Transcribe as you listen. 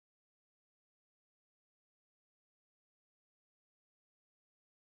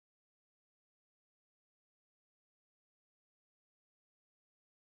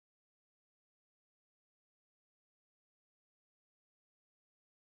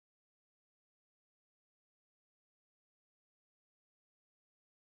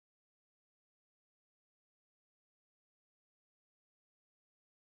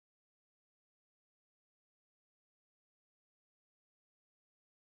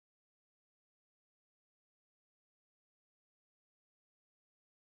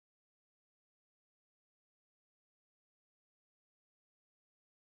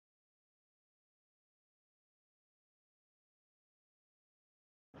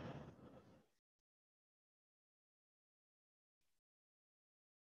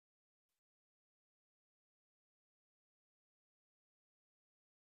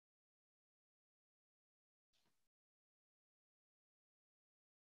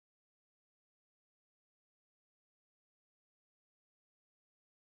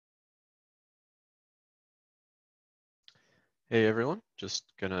Hey everyone, just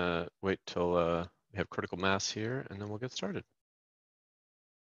gonna wait till we have critical mass here and then we'll get started.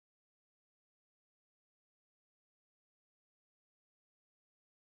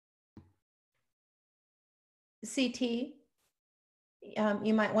 CT,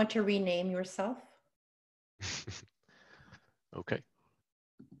 you might want to rename yourself. Okay.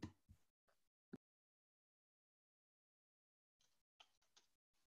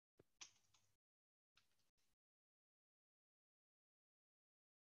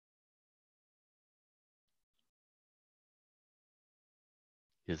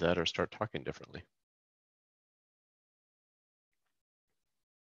 Is that or start talking differently?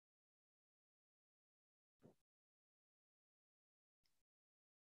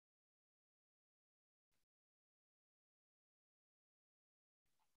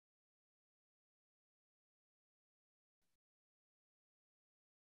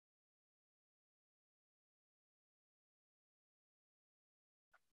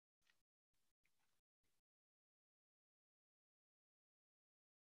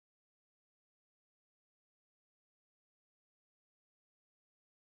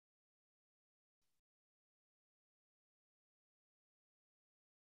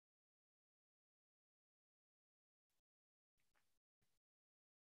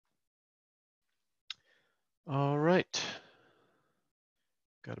 All right.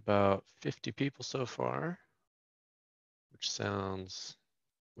 Got about 50 people so far, which sounds,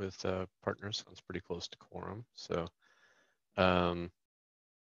 with partners, sounds pretty close to quorum. So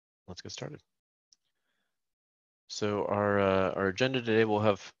let's get started. So our agenda today will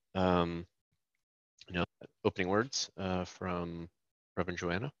have opening words from Reverend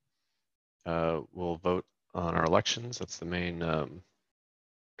Joanna. We'll vote on our elections. That's the main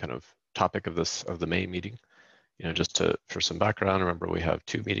kind of topic of the May meeting. Just for some background, remember we have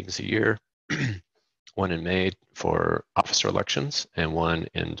 2 meetings a year, one in May for officer elections and one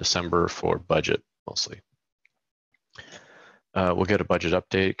in December for budget mostly. We'll get a budget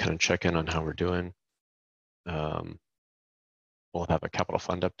update, kind of check in on how we're doing. We'll have a capital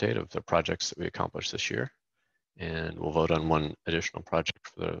fund update of the projects that we accomplished this year, and we'll vote on one additional project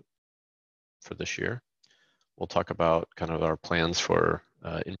for this year. We'll talk about kind of our plans for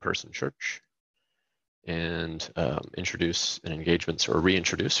in-person church, and introduce an engagement or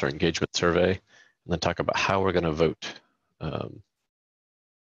reintroduce our engagement survey, and then talk about how we're going to vote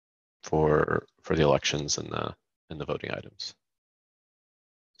for the elections and the voting items.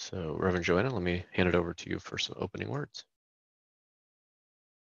 So Reverend Joanna, let me hand it over to you for some opening words.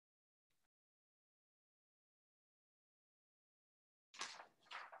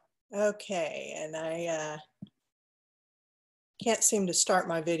 Okay, and I can't seem to start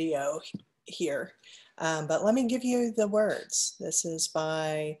my video here, but let me give you the words. This is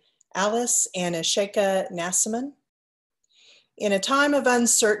by Alice Anasheka Nassaman. In a time of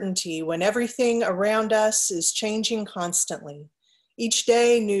uncertainty, when everything around us is changing constantly, each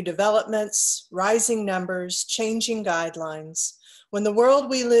day new developments, rising numbers, changing guidelines, when the world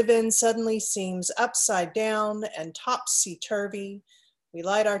we live in suddenly seems upside down and topsy-turvy, we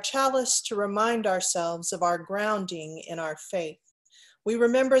light our chalice to remind ourselves of our grounding in our faith. We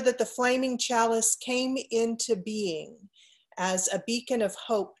remember that the flaming chalice came into being as a beacon of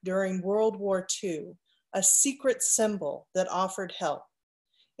hope during World War II, a secret symbol that offered help.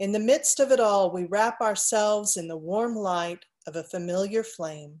 In the midst of it all, we wrap ourselves in the warm light of a familiar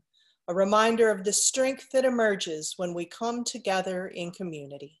flame, a reminder of the strength that emerges when we come together in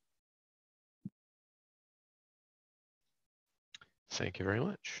community. Thank you very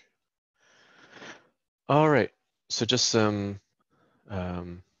much. All right, so just some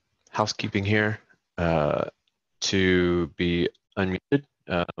housekeeping here. To be unmuted,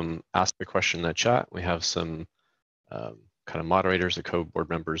 ask a question in the chat. We have some kind of moderators, the co-board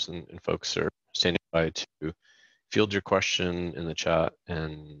members and folks are standing by to field your question in the chat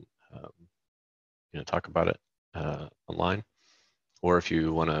and talk about it online. Or if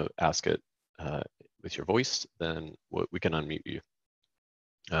you want to ask it with your voice, then we can unmute you.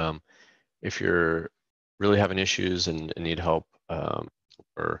 If you're really having issues and need help,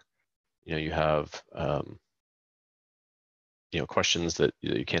 or you have questions that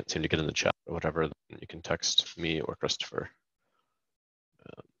you can't seem to get in the chat or whatever, then you can text me or Christopher.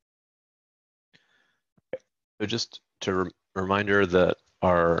 So just to reminder that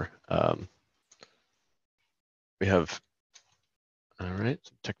our we have, all right,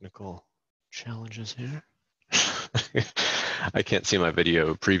 some technical challenges here. I can't see my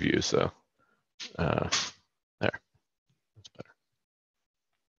video preview, so there, that's better.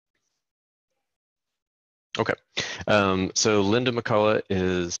 Okay, so Linda McCullough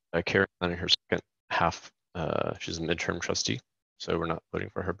is carrying on her second half she's a midterm trustee, so we're not voting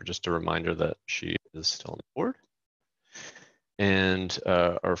for her, but just a reminder that she is still on the board. And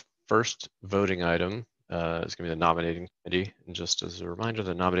our first voting item is going to be the nominating committee. And just as a reminder,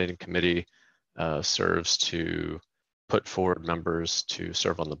 the nominating committee serves to put forward members to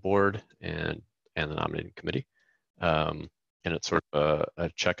serve on the board and the nominating committee. And it's sort of a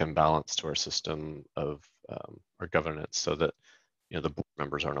check and balance to our system of our governance, so that the board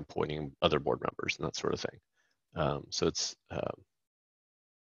members aren't appointing other board members and that sort of thing. So it's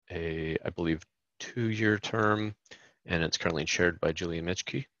I believe, 2-year term, and it's currently chaired by Julia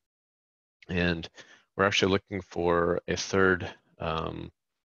Mitchke. And we're actually looking for a third.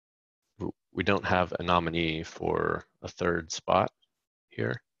 We don't have a nominee for a third spot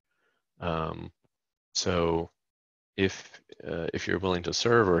here. So if you're willing to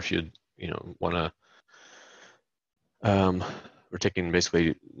serve, or if you want to, we're taking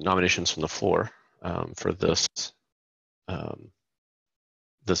basically nominations from the floor for this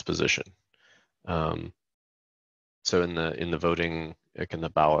this position. So in the voting, like in the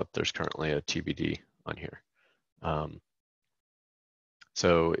ballot, there's currently a TBD on here.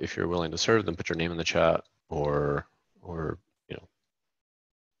 So if you're willing to serve, then put your name in the chat, or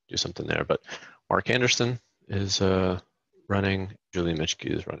do something there. But Mark Anderson is running. Julie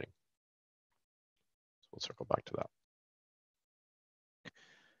Mitchke is running. So we'll circle back to that.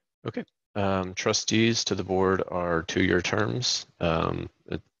 Okay. Trustees to the board are 2-year terms.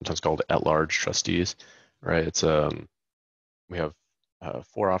 It's sometimes called at-large trustees, right? It's we have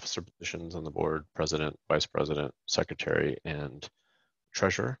 4 officer positions on the board: president, vice president, secretary, and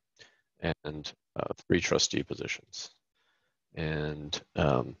treasurer, and 3 trustee positions. And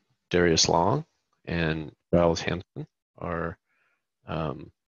Darius Long and Giles Hampton are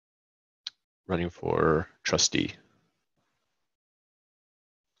running for trustee.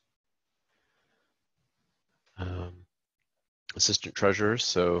 Assistant treasurers.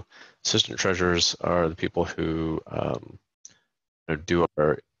 So assistant treasurers are the people who do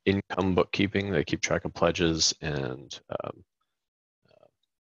our income bookkeeping. They keep track of pledges and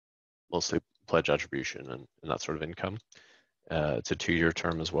mostly pledge attribution and that sort of income. It's a 2-year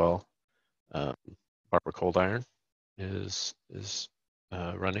term as well. Barbara Coldiron is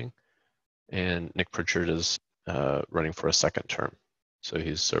running, and Nick Pritchard is running for a 2nd term. So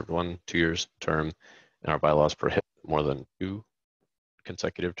he's served 1 2-year term, and our bylaws prohibit more than 2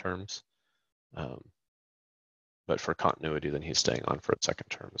 consecutive terms. But for continuity, then he's staying on for a 2nd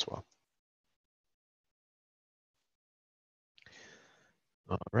term as well.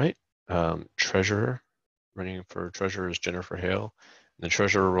 All right. Treasurer, running for treasurer is Jennifer Hale. And the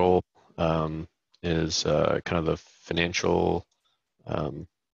treasurer role is kind of the financial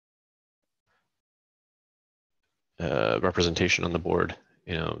representation on the board.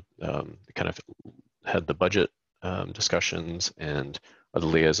 Kind of had the budget discussions and are the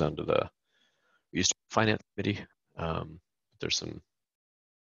liaison to the finance committee. There's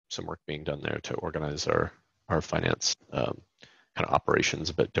some work being done there to organize our finance kind of operations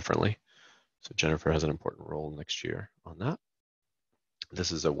a bit differently. So Jennifer has an important role next year on that.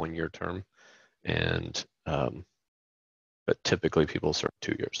 This is a 1-year term, and but typically people serve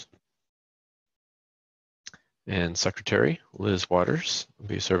 2 years. And secretary, Liz Waters, will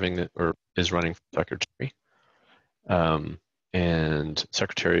be serving or is running for secretary. And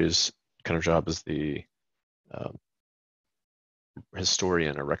secretary's kind of job is the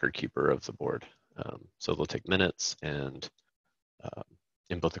historian or record keeper of the board. So they'll take minutes and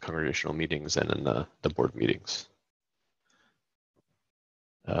in both the congregational meetings and in the board meetings.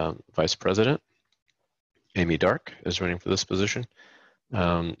 Vice President, Amy Dark is running for this position.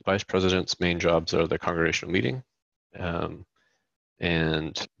 Vice President's main jobs are the congregational meeting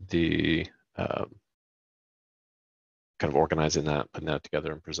and the kind of organizing that, putting that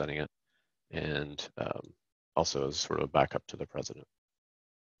together and presenting it, and also as sort of a backup to the president.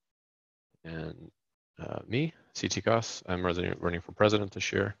 And me, CT Goss, I'm running for president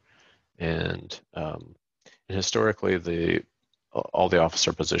this year. And historically, all the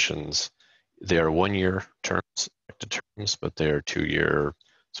officer positions, they are 1-year terms, but they are 2-year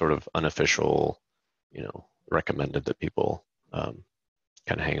sort of unofficial, recommended that people kind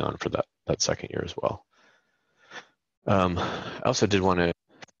of hang on for that 2nd year as well. I also did want to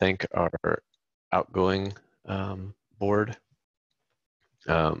thank our outgoing board.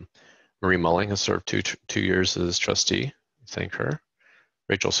 Marie Mulling has served two years as trustee. Thank her.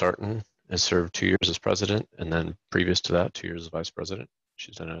 Rachel Sarton has served 2 years as president, and then previous to that, 2 years as vice president.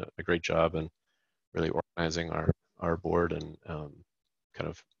 She's done a great job in really organizing our board and kind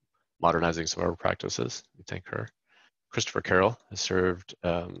of modernizing some of our practices. We thank her. Christopher Carroll has served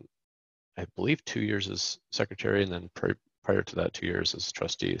I believe 2 years as secretary, and then prior to that 2 years as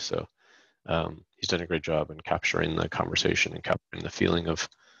trustee. So he's done a great job in capturing the conversation and capturing the feeling of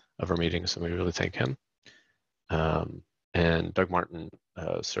our meetings, and we really thank him. And Doug Martin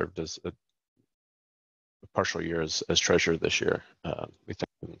served as a partial year as treasurer this year. We thank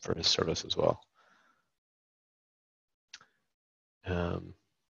him for his service as well.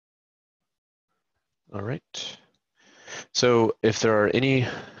 All right. So if there are any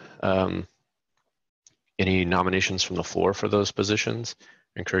nominations from the floor for those positions,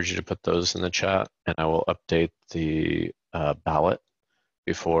 I encourage you to put those in the chat, and I will update the ballot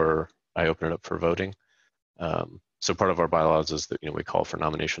before I open it up for voting. So part of our bylaws is that we call for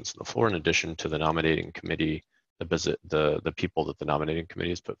nominations on the floor in addition to the nominating committee, the people that the nominating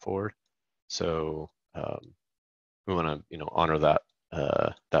committee has put forward. So we want to honor that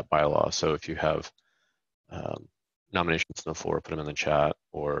that bylaw. So if you have nominations on the floor, put them in the chat,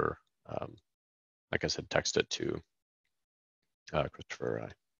 or like I said, text it to Christopher or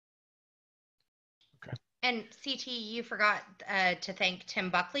I. Okay. And CT, you forgot to thank Tim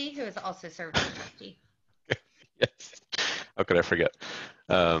Buckley, who has also served as trustee. Yes. How could I forget?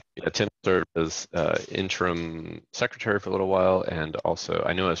 Yeah, Tim served as interim secretary for a little while, and also,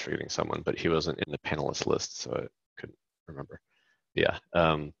 I know I was forgetting someone, but he wasn't in the panelist list, so I couldn't remember. Yeah,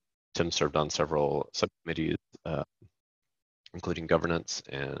 Tim served on several subcommittees, including governance,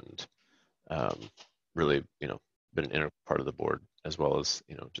 and really, been an integral part of the board, as well as,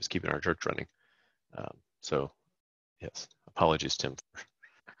 just keeping our church running. So, yes, apologies, Tim,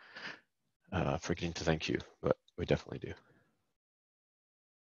 for forgetting to thank you, but we definitely do.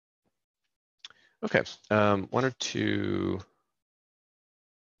 Okay, wanted to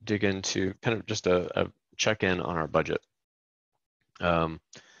dig into kind of just a check-in on our budget.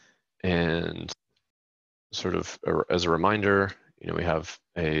 And sort of as a reminder, we have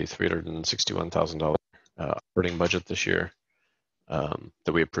a $361,000 operating budget this year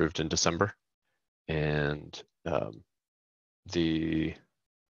that we approved in December. And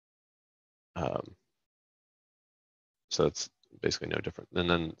so it's basically no different. And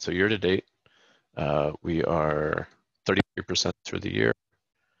then, so year to date, we are 33% through the year.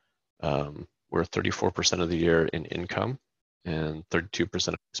 We're 34% of the year in income and 32%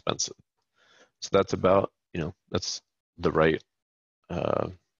 of expenses. So that's about, that's the right,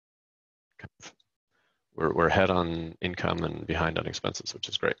 we're ahead on income and behind on expenses, which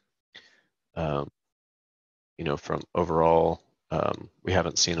is great. From overall, we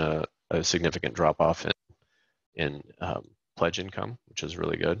haven't seen a significant drop off in pledge income, which is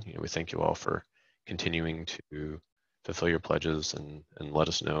really good. We thank you all for continuing to fulfill your pledges and let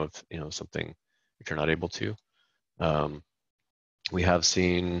us know if something, if you're not able to. We have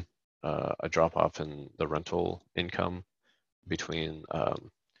seen a drop off in the rental income between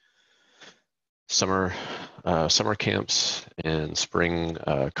summer camps and spring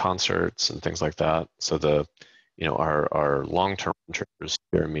concerts and things like that. So our long-term renters,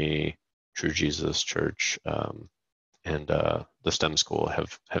 Jeremy, True Jesus Church, and the STEM school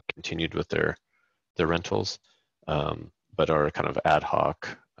have continued with their rentals, but our kind of ad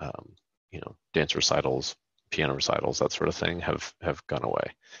hoc, dance recitals, piano recitals, that sort of thing have gone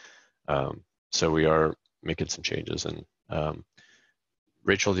away. So we are making some changes. And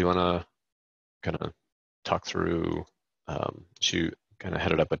Rachel, do you want to kind of talk through? She kind of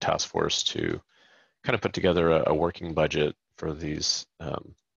headed up a task force to kind of put together a working budget for these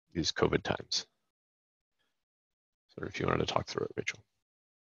COVID times. So if you wanted to talk through it, Rachel.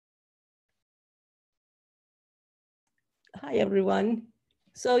 Hi, everyone.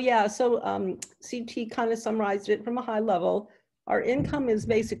 So yeah, CT kind of summarized it from a high level. Our income is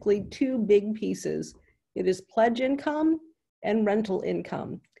basically two big pieces. It is pledge income and rental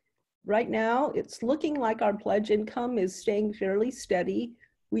income. Right now, it's looking like our pledge income is staying fairly steady.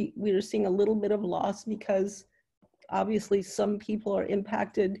 We are seeing a little bit of loss because obviously some people are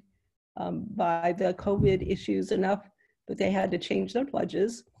impacted by the COVID issues enough that they had to change their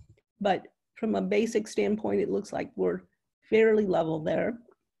pledges. But from a basic standpoint, it looks like we're fairly level there.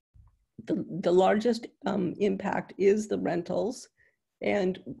 The largest impact is the rentals.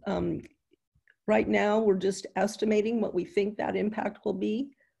 And right now, we're just estimating what we think that impact will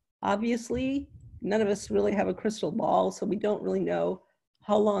be. Obviously, none of us really have a crystal ball, so we don't really know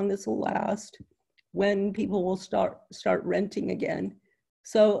how long this will last, when people will start renting again.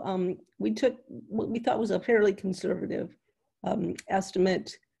 So we took what we thought was a fairly conservative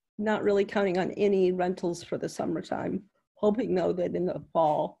estimate, not really counting on any rentals for the summertime, hoping though that in the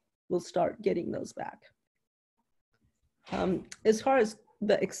fall, we'll start getting those back. As far as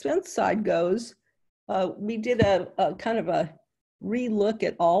the expense side goes, we did a kind of a re-look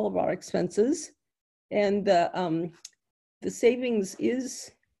at all of our expenses, and the savings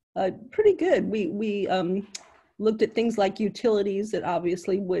is pretty good. We looked at things like utilities that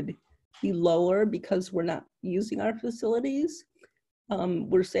obviously would be lower because we're not using our facilities.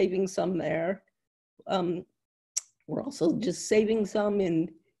 We're saving some there. We're also just saving some in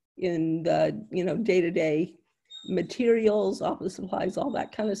the day-to-day materials, office supplies, all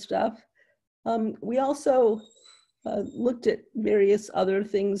that kind of stuff. We also looked at various other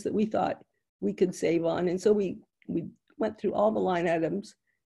things that we thought we could save on, and so we went through all the line items.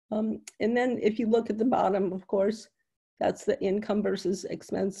 And then if you look at the bottom, of course, that's the income versus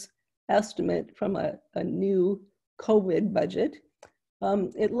expense estimate from a new COVID budget.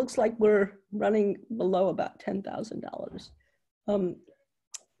 It looks like we're running below about $10,000.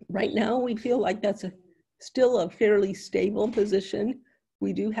 Right now, we feel like that's still a fairly stable position.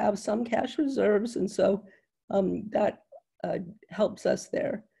 We do have some cash reserves, and so that helps us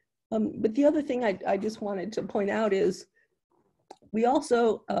there. But the other thing I just wanted to point out is we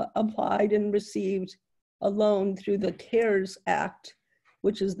also applied and received a loan through the CARES Act,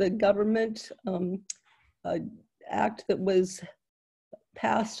 which is the government act that was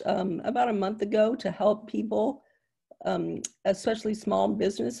passed about a month ago to help people, especially small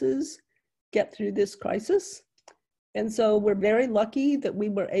businesses, get through this crisis. And so we're very lucky that we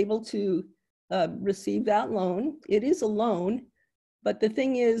were able to receive that loan. It is a loan, but the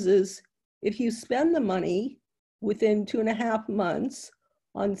thing is if you spend the money within 2.5 months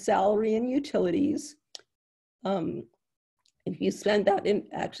on salary and utilities, if you spend that in,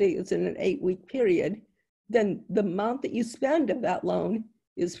 actually it's in an 8-week period, then the amount that you spend of that loan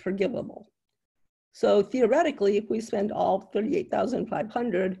is forgivable. So theoretically, if we spend all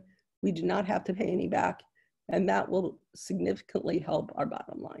 $38,500, we do not have to pay any back, and that will significantly help our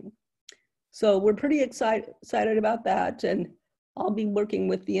bottom line. So we're pretty excited about that, and I'll be working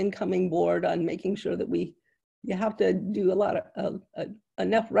with the incoming board on making sure that you have to do a lot of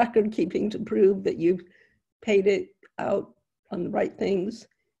enough record keeping to prove that you've paid it out on the right things,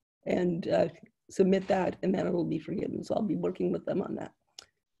 and submit that, and then it'll be forgiven. So I'll be working with them on that.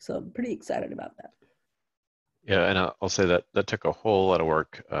 So I'm pretty excited about that. Yeah, and I'll say that took a whole lot of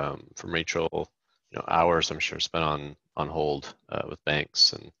work from Rachel. Hours I'm sure spent on hold with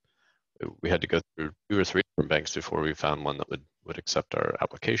banks, and we had to go through 2 or 3 different banks before we found one that would accept our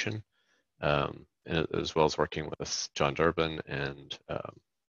application, and as well as working with John Durbin and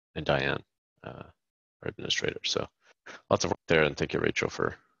Diane, our administrator. So lots of work there, and thank you, Rachel,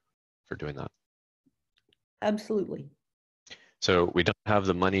 for doing that. Absolutely. So we don't have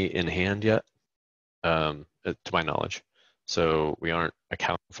the money in hand yet, to my knowledge. So we aren't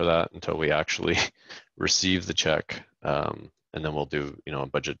accounting for that until we actually receive the check, and then we'll do a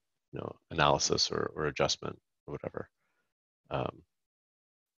budget analysis or adjustment or whatever. Okay.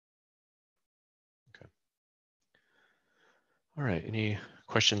 All right. Any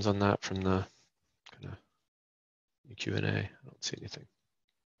questions on that from the kind of Q&A? I don't see anything.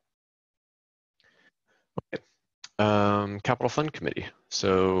 Okay. Capital Fund Committee.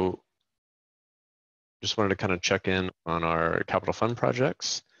 So just wanted to kind of check in on our capital fund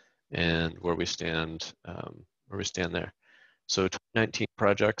projects and where we stand there. So 2019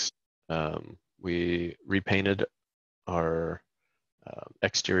 projects, we repainted our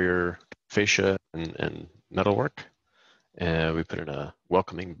exterior fascia and metalwork, and we put in a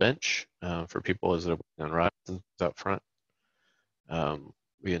welcoming bench for people as they're on rides out front.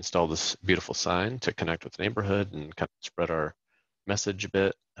 We installed this beautiful sign to connect with the neighborhood and kind of spread our message a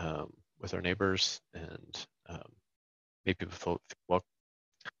bit with our neighbors and make people feel welcome.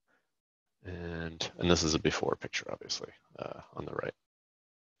 And this is a before picture, obviously, on the right.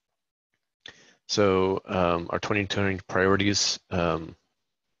 So our 2020 priorities, kind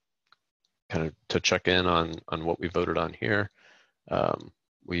of to check in on what we voted on here.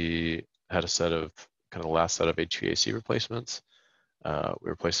 We had a set of kind of last set of HVAC replacements. We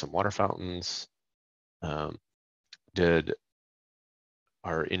replaced some water fountains, did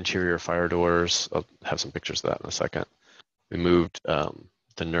our interior fire doors. I'll have some pictures of that in a second. We moved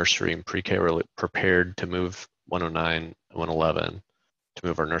the nursery and pre-K. We're prepared to move 109 and 111 to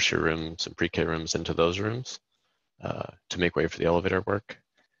move our nursery rooms and pre-K rooms into those rooms to make way for the elevator work.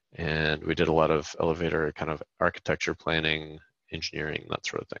 And we did a lot of elevator kind of architecture planning, engineering, that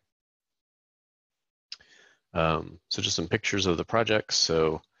sort of thing. So just some pictures of the projects.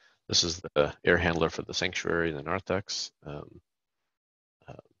 So this is the air handler for the sanctuary and the narthex.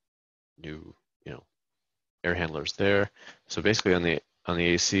 New, air handlers there. So basically on the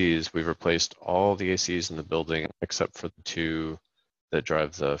ACs, we've replaced all the ACs in the building except for the 2 that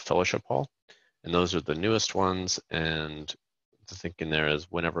drive the fellowship hall. And those are the newest ones, and the thinking there is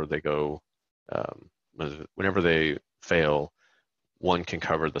whenever they go, whenever they fail, one can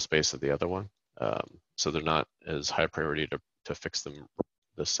cover the space of the other one. So they're not as high priority to fix them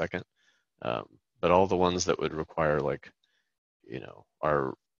this second. But all the ones that would require, like, you know,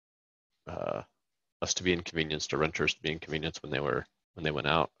 our us to be inconvenienced or renters to be inconvenienced when they went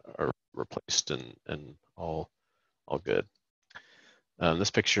out are replaced and all good. This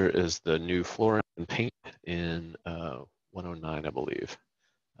picture is the new flooring and paint in 109, I believe.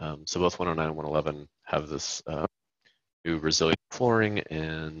 So both 109 and 111 have this new resilient flooring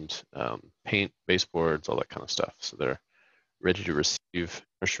and paint, baseboards, all that kind of stuff. So they're ready to receive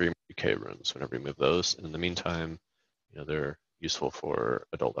nursery UK rooms whenever we move those. And in the meantime, you know, they're useful for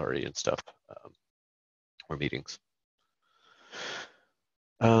adult RE and stuff, or meetings.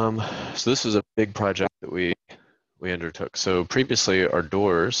 So this is a big project that we undertook. So previously our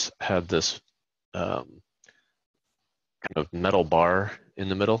doors had this kind of metal bar in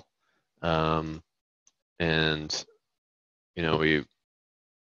the middle. And, you know, we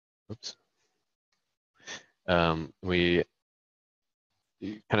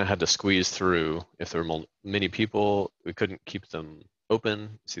kind of had to squeeze through. If there were many people, we couldn't keep them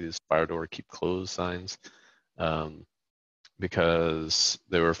open. See these fire door keep closed signs, because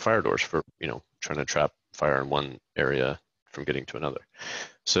they were fire doors for, you know, trying to trap fire in one area from getting to another.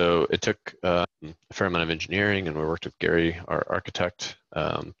 So it took a fair amount of engineering, and we worked with Gary, our architect,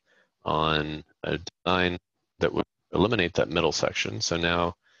 on a design that would eliminate that middle section. So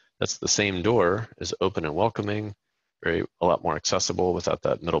now that's the same door, is open and welcoming, a lot more accessible without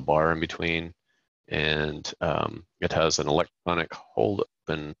that middle bar in between. And it has an electronic hold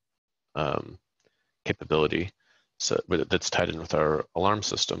open capability, so that's tied in with our alarm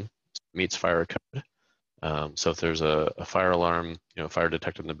system. It meets fire code. So if there's a fire alarm, you know, fire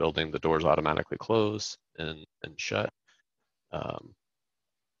detected in the building, the doors automatically close and shut.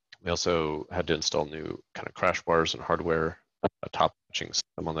 We also had to install new kind of crash bars and hardware, top latching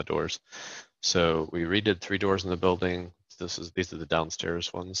system on the doors. So we redid 3 doors in the building. These are the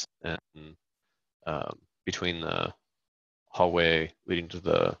downstairs ones, and between the hallway leading to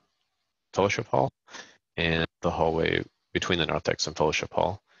the fellowship hall and the hallway between the narthex and fellowship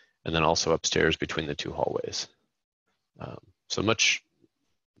hall, and then also upstairs between the 2 hallways. So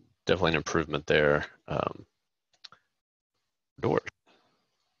definitely an improvement there. Doors.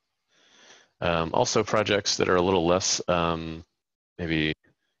 Also projects that are a little less maybe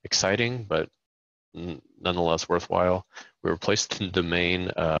exciting, but nonetheless worthwhile. We replaced the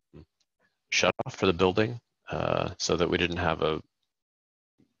main shutoff for the building, so that we didn't have a,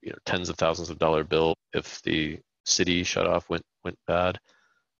 you know, tens of thousands of dollar bill if the city shutoff went bad.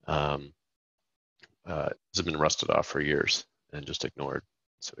 It's been rusted off for years and just ignored.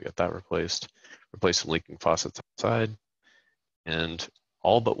 So we got that replaced some leaking faucets outside, and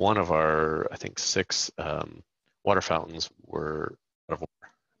all but one of our, I think, 6 water fountains were out of water.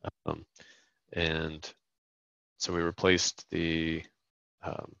 And so we replaced the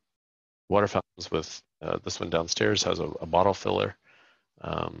water fountains with this one downstairs has a bottle filler,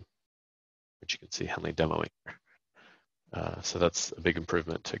 which you can see Henley demoing here. So that's a big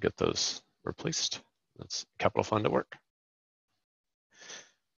improvement to get those replaced. That's capital fund at work.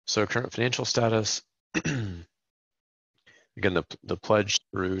 So current financial status, again, the pledge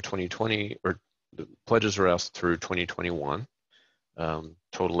through 2020, or the pledges were asked through 2021,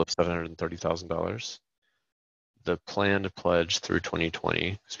 total of $730,000. The planned pledge through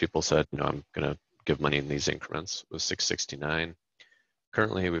 2020, as people said, you know, I'm going to give money in these increments, was $669,000.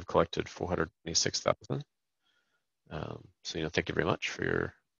 Currently, we've collected $426,000. So, you know, thank you very much for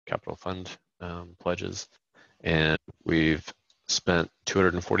your capital fund pledges. And we've spent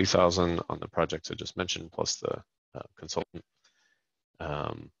 $240,000 on the projects I just mentioned, plus the consultant.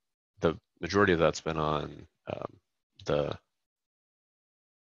 The majority of that's been on the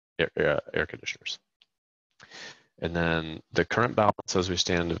air conditioners. And then the current balance as we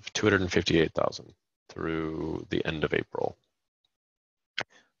stand of $258,000 through the end of April.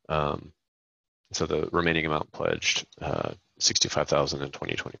 So the remaining amount pledged, $65,000 in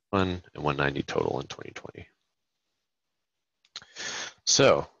 2021 and $190,000 total in 2020.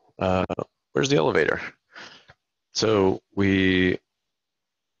 So where's the elevator? So we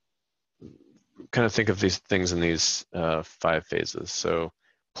kind of think of these things in these 5 phases. So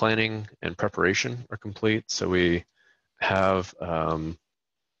planning and preparation are complete. So we have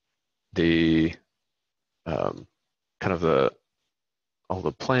the kind of all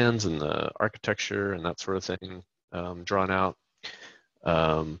the plans and the architecture and that sort of thing drawn out.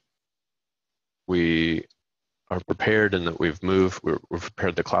 We are prepared in that we've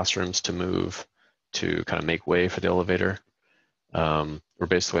prepared the classrooms to move to kind of make way for the elevator. we're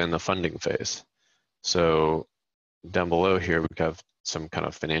basically in the funding phase. So down below here, we have some kind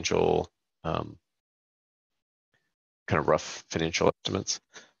of financial, kind of rough financial estimates.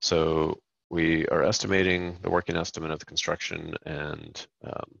 So we are estimating the working estimate of the construction and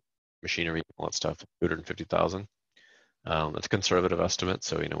machinery and all that stuff, $250,000. That's a conservative estimate,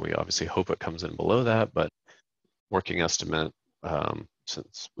 so we obviously hope it comes in below that, but working estimate,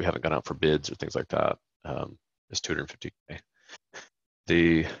 since we haven't gone out for bids or things like that, is $250K.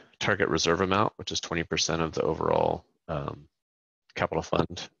 The target reserve amount, which is 20% of the overall capital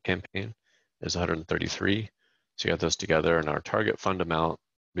fund campaign, is 133. So you add those together, and our target fund amount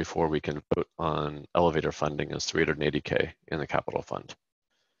before we can vote on elevator funding is 380K in the capital fund.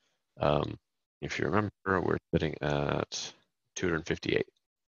 If you remember, we're sitting at 258.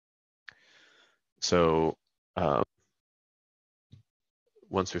 So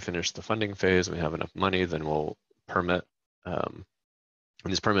once we finish the funding phase and we have enough money, then we'll permit. And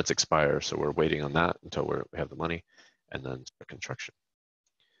these permits expire, so we're waiting on that until we have the money, and then start construction.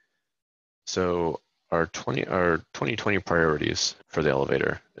 So our 2020 priorities for the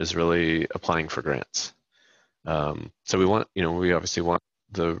elevator is really applying for grants. So we want, we obviously want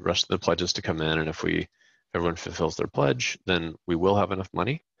the rest of the pledges to come in, and if everyone fulfills their pledge, then we will have enough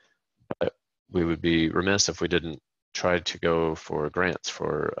money. But we would be remiss if we didn't try to go for grants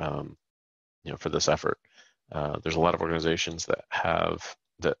for for this effort. There's a lot of organizations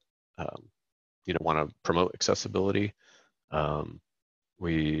that want to promote accessibility.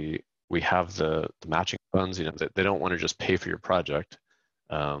 We have the matching funds. They don't want to just pay for your project,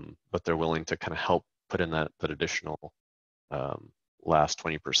 but they're willing to kind of help put in that additional last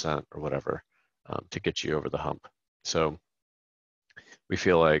 20% or whatever to get you over the hump. So we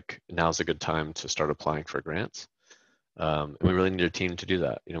feel like now's a good time to start applying for grants. And we really need a team to do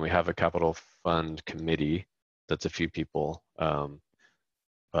that. We have a capital fund committee that's a few people,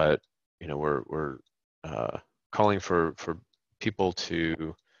 but we're calling for people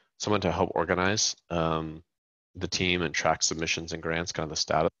someone to help organize the team and track submissions and grants, kind of the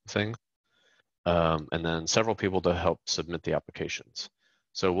status of things, and then several people to help submit the applications.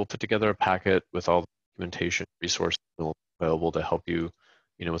 So we'll put together a packet with all the documentation, resources available to help you,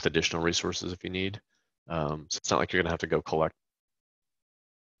 with additional resources if you need. So it's not like you're going to have to go collect,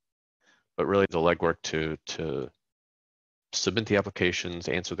 but really the legwork to submit the applications,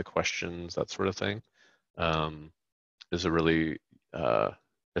 answer the questions, that sort of thing, is a really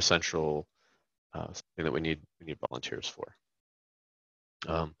essential thing that we need volunteers for.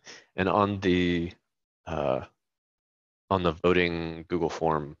 And on the voting Google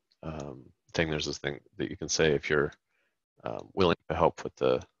form thing, there's this thing that you can say if you're willing to help with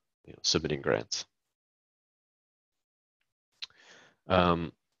the submitting grants.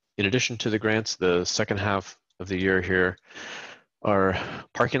 In addition to the grants, the second half of the year here, our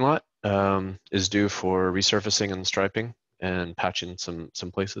parking lot is due for resurfacing and striping and patching some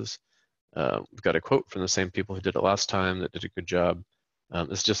places. We've got a quote from the same people who did it last time that did a good job.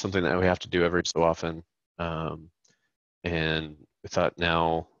 It's just something that we have to do every so often. And we thought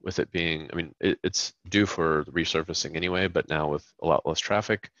now with it being, it's due for resurfacing anyway, but now with a lot less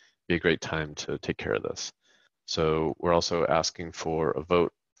traffic, it'd be a great time to take care of this. So we're also asking for a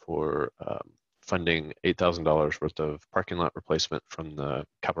vote for funding $8,000 worth of parking lot replacement from the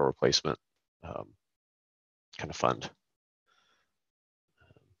capital replacement kind of fund.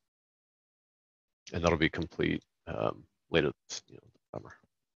 And that'll be complete later this summer.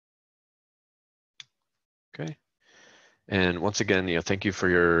 Okay. And once again, thank you for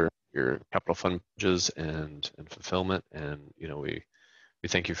your capital fund pledges and fulfillment. And we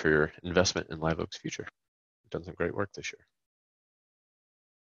thank you for your investment in Live Oak's future. You've done some great work this year.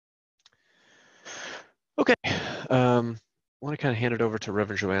 Okay, I want to kind of hand it over to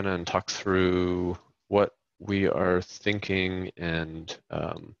Reverend Joanna and talk through what we are thinking and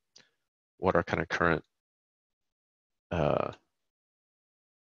what our kind of current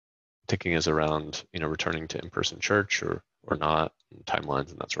thinking is around, returning to in-person church or not, and timelines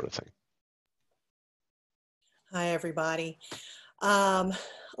and that sort of thing. Hi, everybody.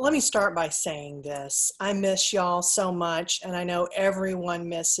 Let me start by saying this. I miss y'all so much, and I know everyone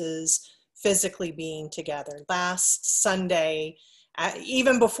misses physically being together. Last Sunday,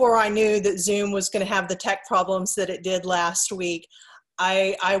 even before I knew that Zoom was going to have the tech problems that it did last week,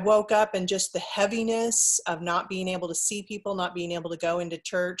 I woke up and just the heaviness of not being able to see people, not being able to go into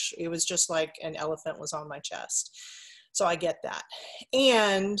church, it was just like an elephant was on my chest. So I get that.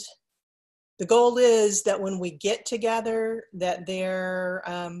 And the goal is that when we get together, that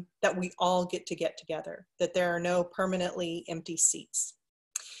we all get together, that there are no permanently empty seats.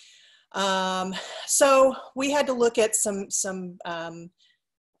 So we had to look at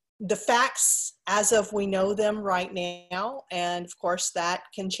the facts as of we know them right now, and of course that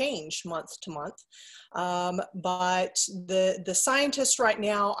can change month to month. But the scientists right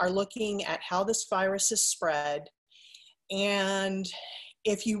now are looking at how this virus is spread, and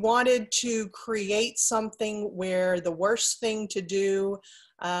if you wanted to create something where the worst thing to do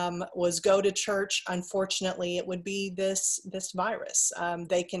was go to church, unfortunately, it would be this virus.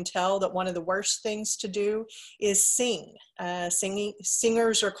 They can tell that one of the worst things to do is sing.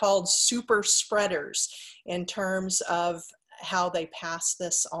 Singers are called super spreaders in terms of how they pass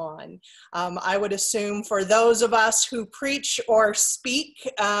this on. I would assume for those of us who preach or speak,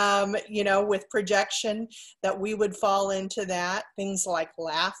 you know, with projection, that we would fall into that, things like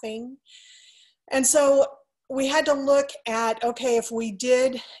laughing. And so we had to look at, okay, if we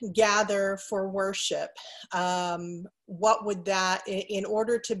did gather for worship, what would that, in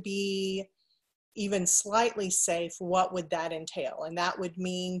order to be even slightly safe, what would that entail? And that would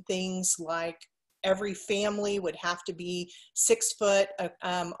mean things like every family would have to be 6 foot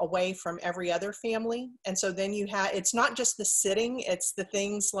away from every other family. And so then you have, it's not just the sitting, it's the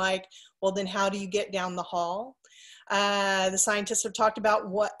things like, well, then how do you get down the hall? The scientists have talked about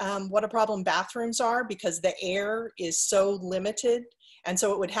what a problem bathrooms are, because the air is so limited. And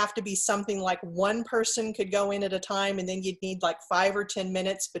so it would have to be something like one person could go in at a time, and then you'd need like 5 or 10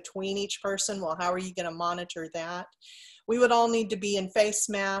 minutes between each person. Well, how are you going to monitor that? We would all need to be in face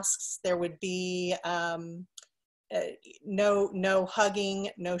masks. There would be no hugging,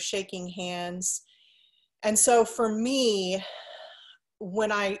 no shaking hands. And so for me,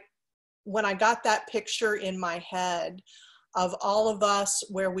 when I got that picture in my head of all of us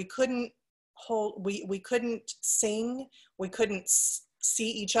where we couldn't we couldn't sing, we couldn't see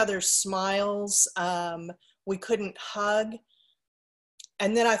each other's smiles, we couldn't hug.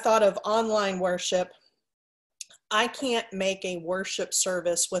 And then I thought of online worship. I can't make a worship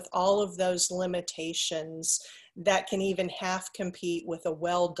service with all of those limitations that can even half compete with a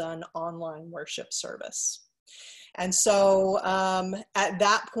well-done online worship service. And so at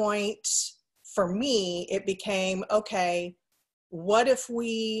that point, for me, it became, okay, what if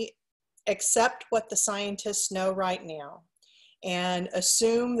we accept what the scientists know right now and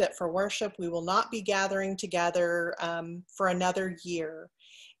assume that for worship, we will not be gathering together for another year.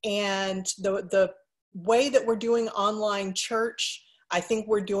 And the way that we're doing online church, I think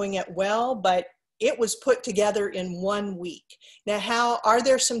we're doing it well, but it was put together in 1 week. Now, are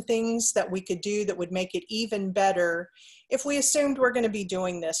there some things that we could do that would make it even better if we assumed we're going to be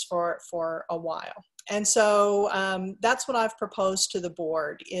doing this for a while? And so that's what I've proposed to the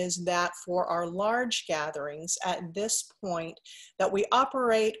board, is that for our large gatherings at this point, that we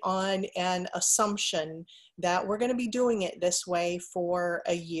operate on an assumption that we're going to be doing it this way for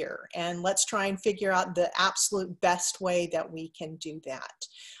a year. And let's try and figure out the absolute best way that we can do that.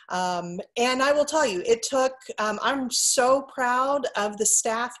 And I will tell you, it took, I'm so proud of the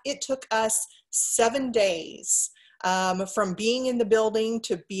staff. It took us 7 days from being in the building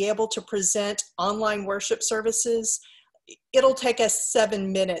to be able to present online worship services. It'll take us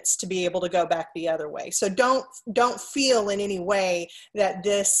 7 minutes to be able to go back the other way. So don't feel in any way that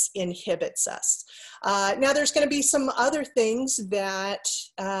this inhibits us. Now there's going to be some other things that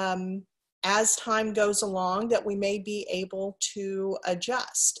as time goes along that we may be able to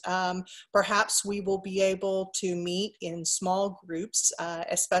adjust. Perhaps we will be able to meet in small groups,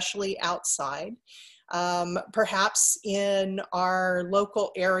 especially outside. Perhaps in our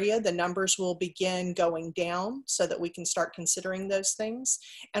local area, the numbers will begin going down so that we can start considering those things.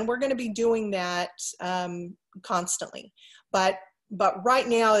 And we're going to be doing that constantly. But right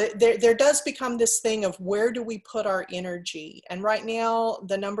now, there does become this thing of where do we put our energy? And right now,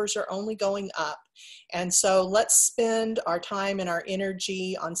 the numbers are only going up. And so let's spend our time and our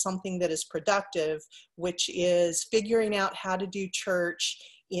energy on something that is productive, which is figuring out how to do church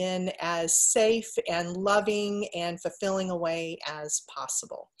in as safe and loving and fulfilling a way as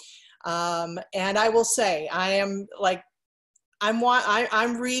possible. And I will say, I'm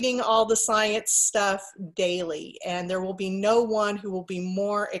reading all the science stuff daily, and there will be no one who will be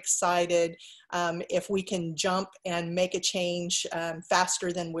more excited if we can jump and make a change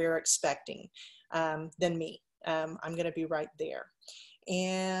faster than we're expecting than me. I'm going to be right there.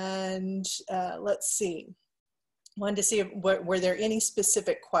 And let's see. Wanted to see if, were there any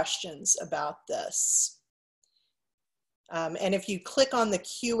specific questions about this? And if you click on the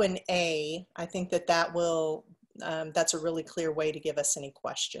Q&A, I think that will, that's a really clear way to give us any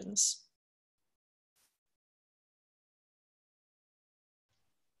questions.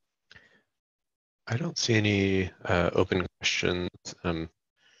 I don't see any open questions.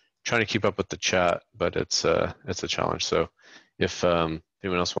 trying to keep up with the chat, but it's a challenge. So if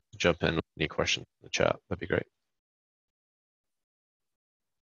anyone else wants to jump in with any questions in the chat, that'd be great.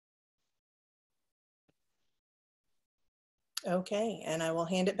 Okay, and I will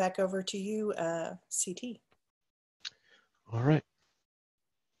hand it back over to you, CT. All right.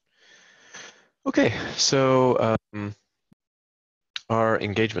 Okay, so our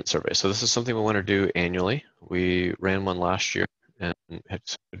engagement survey. So this is something we want to do annually. We ran one last year and had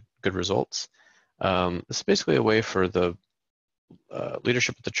some good results. This is basically a way for the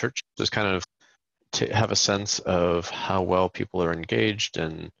leadership of the church to kind of to have a sense of how well people are engaged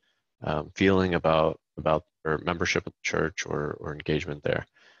and feeling about their membership of the church or engagement there.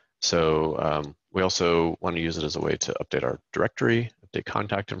 So we also want to use it as a way to update our directory, update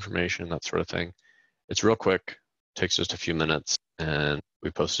contact information, that sort of thing. It's real quick, takes just a few minutes, and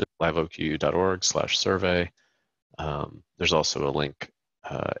we posted it at liveoku.org/survey. There's also a link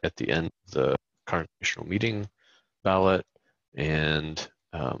at the end of the Congregational Meeting ballot, and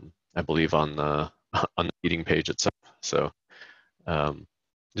I believe on the meeting page itself. So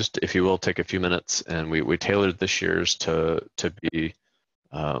just if you will take a few minutes, and we tailored this year's to be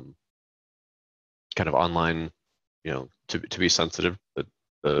kind of online, to be sensitive to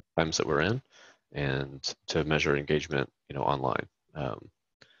the times that we're in, and to measure engagement, online.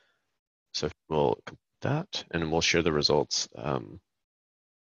 So we'll complete that, and we'll share the results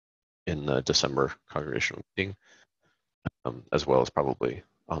in the December Congregational Meeting, as well as probably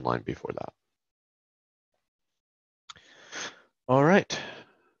online before that. All right.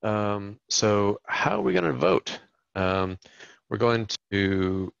 So how are we going to vote? We're going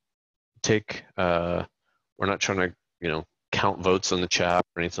to take, we're not trying to, count votes in the chat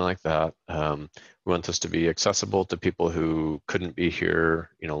or anything like that. We want this to be accessible to people who couldn't be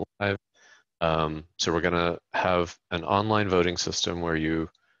here, live. So we're going to have an online voting system where you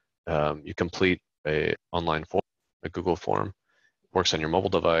complete an online form, a Google form. Works on your mobile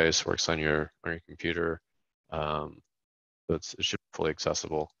device, works on your computer. It should be fully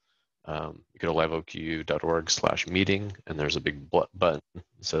accessible. You go to liveoku.org/meeting, and there's a big button that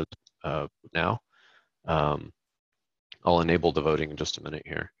says now. I'll enable the voting in just a minute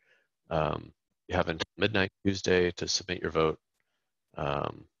here. You have until midnight Tuesday to submit your vote.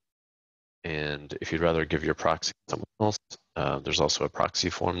 And if you'd rather give your proxy to someone else, there's also a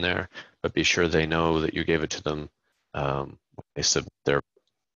proxy form there, but be sure they know that you gave it to them when they submit their vote.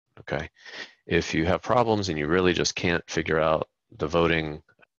 Okay. If you have problems and you really just can't figure out the voting,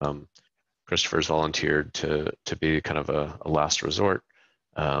 Christopher's volunteered to be kind of a last resort.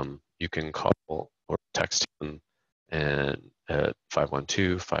 You can call or text him and at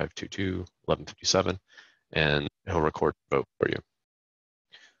 512-522-1157, and he'll record the vote for you.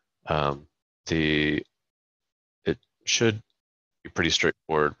 It should be pretty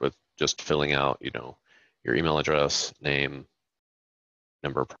straightforward with just filling out, your email address, name,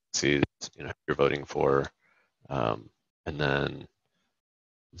 number of proxies, you're voting for, and then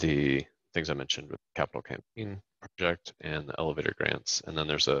the things I mentioned with the capital campaign project and the elevator grants. And then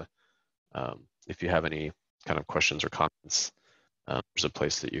there's if you have any kind of questions or comments, there's a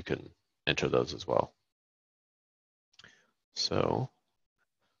place that you can enter those as well. So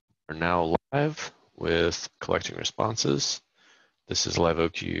we're now live with collecting responses. This is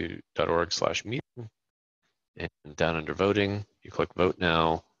liveoku.org/meeting. And down under voting, you click vote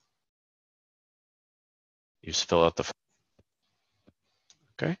now. You just fill out the form.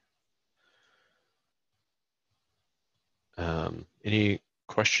 Okay. Any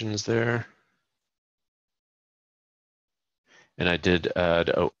questions there? And I did add,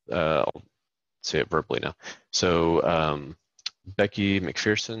 I'll say it verbally now. So Becky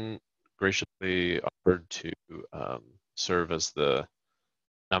McPherson graciously offered to serve as the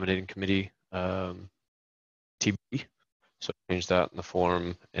nominating committee TB. So I changed that in the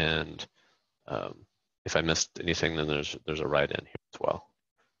form, and if I missed anything, then there's a write-in here as well.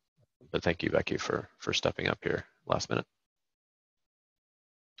 But thank you, Becky, for stepping up here last minute.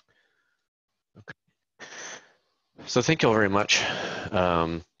 Okay. So thank you all very much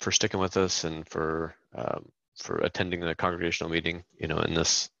for sticking with us and for attending the congregational meeting. In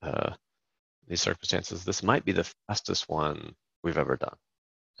this these circumstances, this might be the fastest one we've ever done.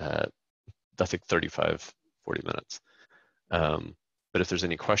 I think 35, 40 minutes. But if there's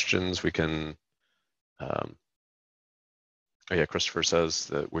any questions, we can. Oh yeah, Christopher says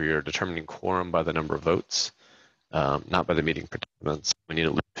that we are determining quorum by the number of votes, not by the meeting participants. We need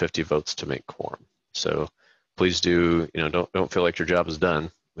at least 50 votes to make quorum. So please do, don't feel like your job is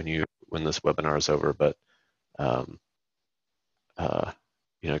done when this webinar is over, but go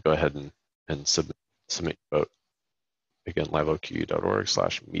ahead and submit your vote. again,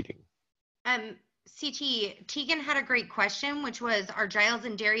 liveoq.org/meeting. CT, Tegan had a great question, which was, are Giles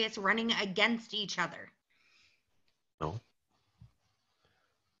and Darius running against each other? No.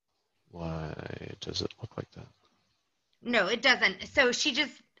 Why does it look like that? No, it doesn't. So she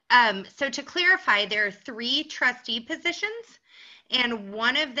just, so to clarify, there are 3 trustee positions, and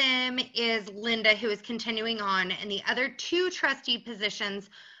one of them is Linda, who is continuing on, and the other 2 trustee positions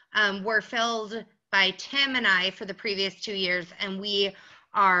were filled by Tim and I for the previous 2 years, and we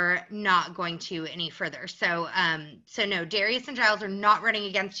are not going to any further. So, so no, Darius and Giles are not running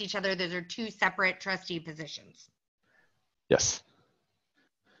against each other. Those are 2 separate trustee positions. Yes.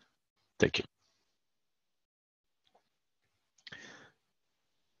 Thank you.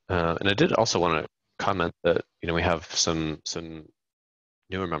 And I did also want to comment that, you know, we have some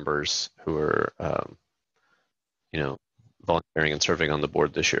newer members who are, you know, volunteering and serving on the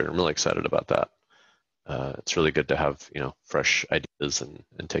board this year. I'm really excited about that. It's really good to have, you know, fresh ideas and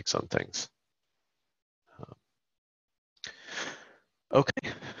takes on things.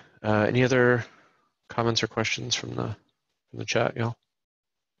 Okay. Any other comments or questions from the chat, y'all?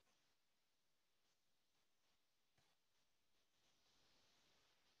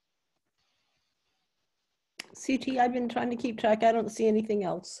 CT, I've been trying to keep track. I don't see anything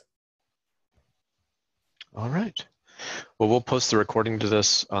else. All right. Well, we'll post the recording to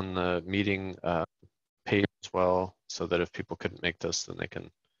this on the meeting page as well, so that if people couldn't make this, then they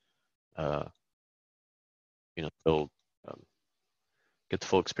can, you know, still get the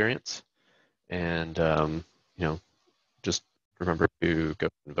full experience. And, you know, just remember to go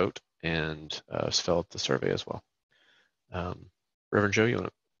and vote and fill out the survey as well. Reverend Joe, you want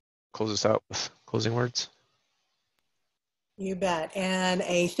to close us out with closing words? You bet. And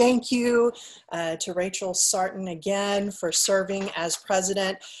a thank you to Rachel Sarton again for serving as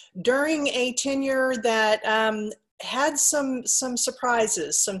president during a tenure that had some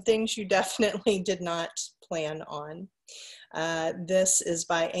surprises, some things you definitely did not plan on. This is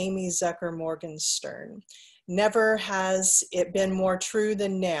by Amy Zucker Morgenstern. Never has it been more true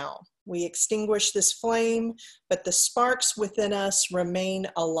than now. We extinguish this flame, but the sparks within us remain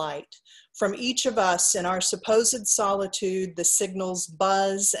alight. From each of us in our supposed solitude, the signals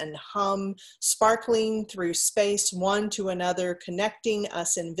buzz and hum, sparkling through space one to another, connecting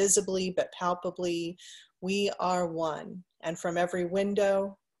us invisibly but palpably. We are one, and from every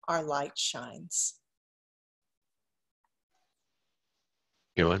window, our light shines.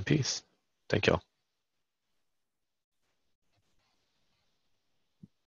 Go in peace. Thank you all.